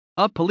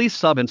Up Police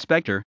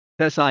Sub-Inspector,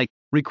 SI,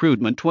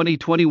 Recruitment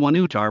 2021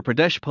 Uttar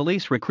Pradesh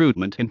Police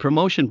Recruitment and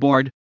Promotion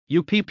Board,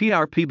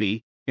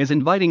 UPPRPB, is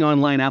inviting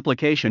online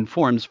application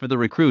forms for the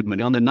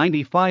recruitment on the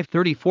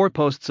 9534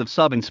 posts of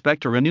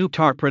Sub-Inspector in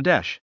Uttar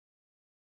Pradesh.